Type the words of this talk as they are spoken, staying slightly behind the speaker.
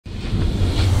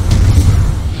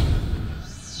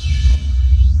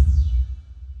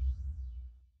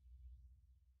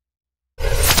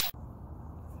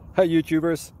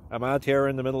YouTubers. I'm out here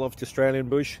in the middle of the Australian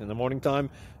bush in the morning time.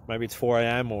 Maybe it's 4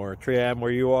 a.m. or 3 a.m.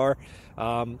 where you are.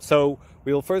 So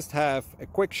we'll first have a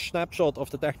quick snapshot of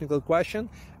the technical question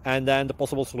and then the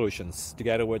possible solutions,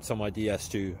 together with some ideas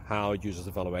to how users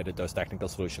evaluated those technical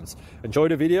solutions. Enjoy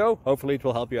the video. Hopefully it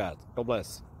will help you out. God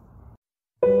bless.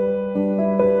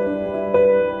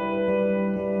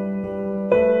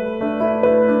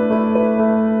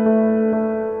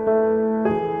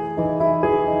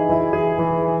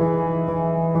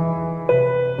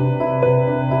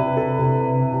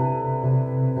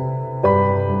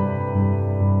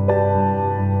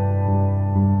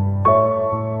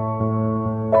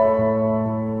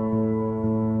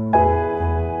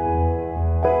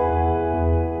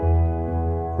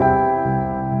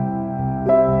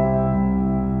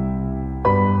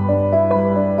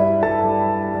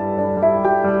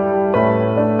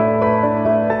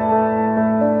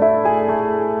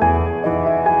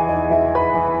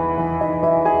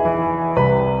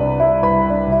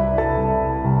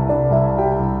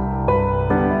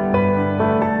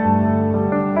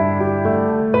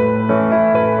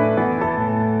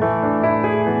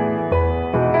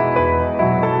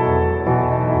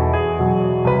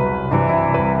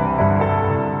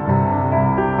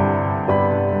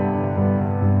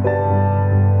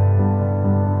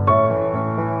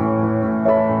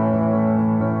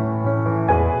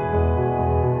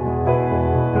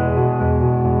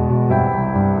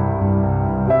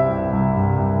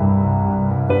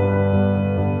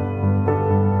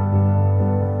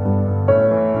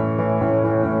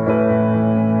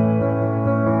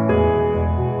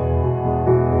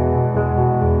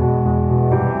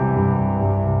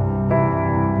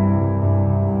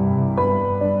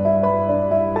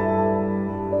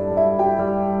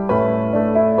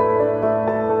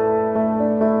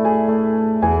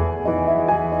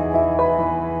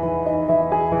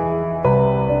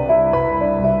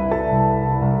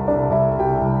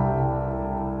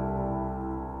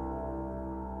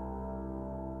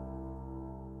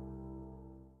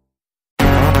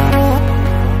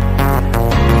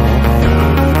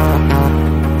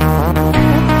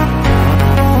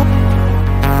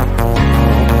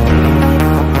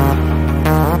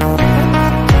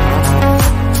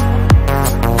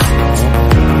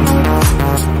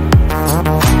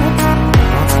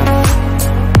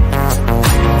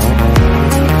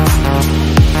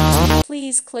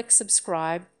 Please click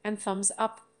subscribe and thumbs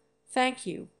up. Thank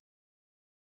you.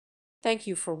 Thank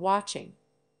you for watching.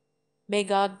 May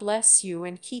God bless you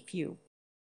and keep you.